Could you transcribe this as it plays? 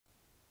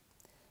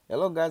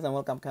Hello guys and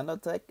welcome to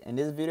KahindoTech. In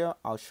this video,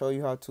 I'll show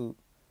you how to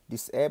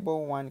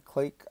disable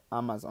one-click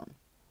Amazon.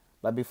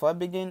 But before I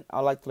begin,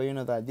 I'd like to let you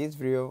know that this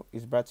video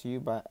is brought to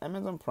you by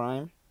Amazon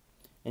Prime.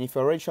 And if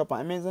you already shop on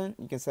Amazon,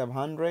 you can save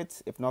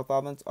hundreds, if not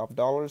thousands of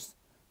dollars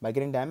by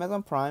getting the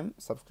Amazon Prime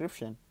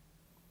subscription.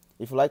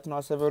 If you'd like to know how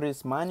to save all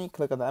this money,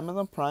 click on the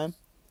Amazon Prime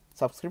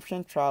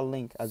subscription trial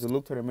link as you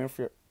look to the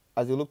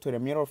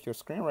middle of your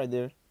screen right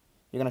there.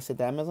 You're gonna see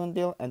the Amazon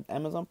deal and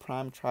Amazon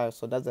Prime trial.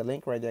 So that's the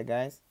link right there,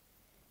 guys.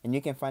 And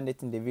you can find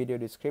it in the video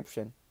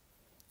description.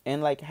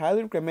 And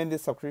highly recommend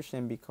this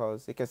subscription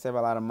because it can save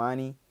a lot of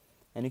money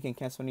and you can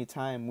cancel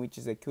anytime, which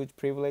is a huge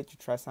privilege to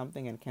try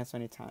something and cancel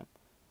anytime.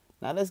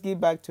 Now let's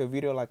get back to a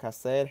video. Like I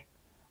said,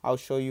 I'll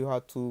show you how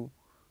to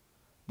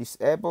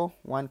disable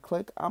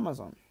one-click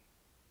Amazon.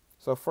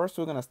 So first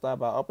we're gonna start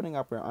by opening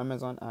up your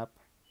Amazon app.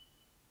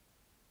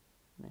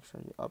 Make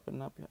sure you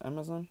open up your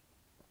Amazon.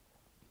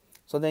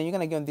 So then you're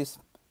gonna get on this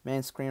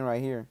main screen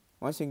right here.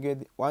 Once you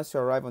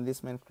arrive on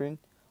this main screen,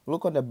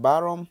 look on the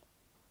bottom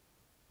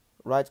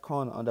right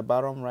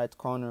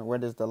corner, where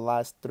there's the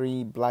last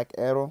three black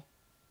arrow.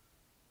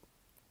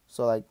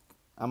 So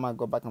I'm gonna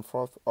go back and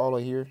forth all over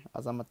here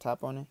as I'm gonna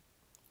tap on it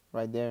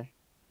right there.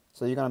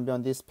 So you're gonna be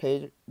on this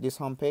page, this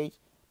home page,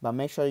 but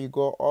make sure you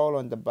go all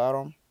on the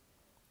bottom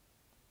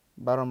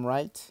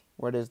right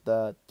where there's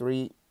the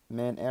three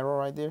main arrow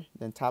right there,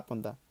 then tap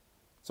on that.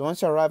 So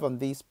once you arrive on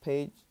this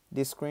page,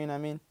 this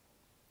screen,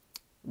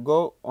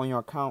 go on your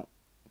account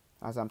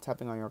as I'm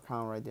tapping on your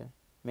account right there.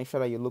 Make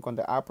sure that you look on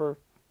the upper.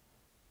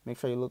 Make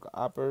sure you look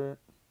upper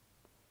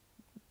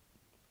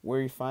where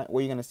you're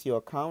gonna see your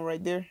account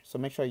right there. So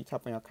make sure you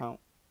tap on your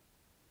account.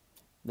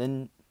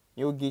 Then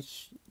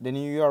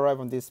you arrive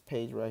on this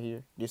page right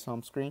here, this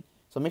home screen.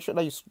 So make sure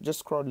that you just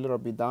scroll a little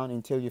bit down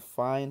until you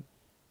find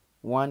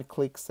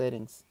one-click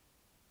settings.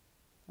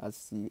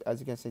 As you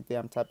can see there,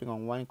 I'm tapping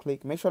on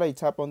one-click. Make sure that you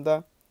tap on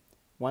the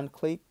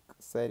one-click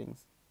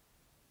settings.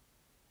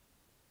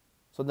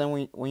 So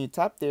then when you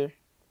tap there,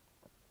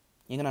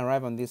 you're gonna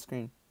arrive on this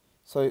screen.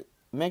 So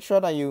make sure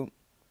that you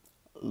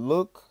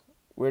look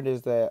where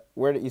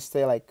you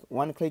say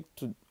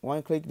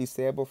one-click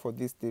disable for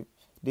this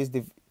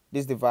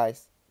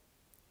device.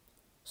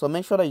 So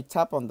make sure that you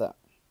tap on that.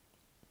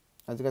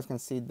 As you guys can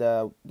see,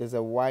 there's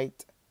a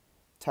white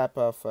type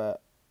of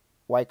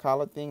white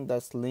color thing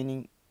that's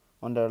leaning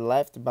on the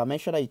left, but make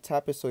sure that you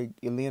tap it so it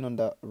lean on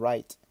the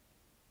right.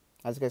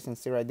 As you guys can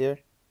see right there,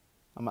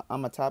 I'm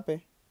gonna tap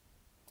it.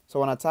 So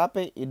when I tap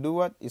it, it do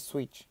what? It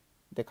switch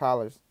the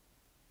colors.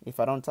 If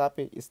I don't tap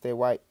it, it stay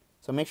white.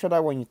 So make sure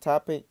that when you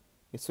tap it,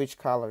 it switch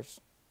colors.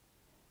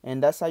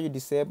 And that's how you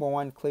disable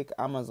one-click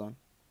Amazon.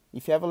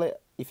 If you have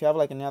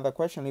any other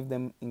question, leave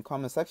them in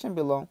comment section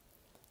below.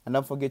 And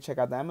don't forget to check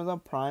out the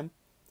Amazon Prime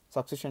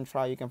subscription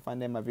trial. You can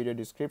find them in my video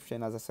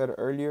description. As I said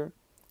earlier,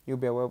 you'll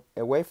be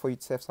a way for you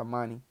to save some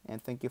money.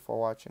 And thank you for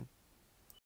watching.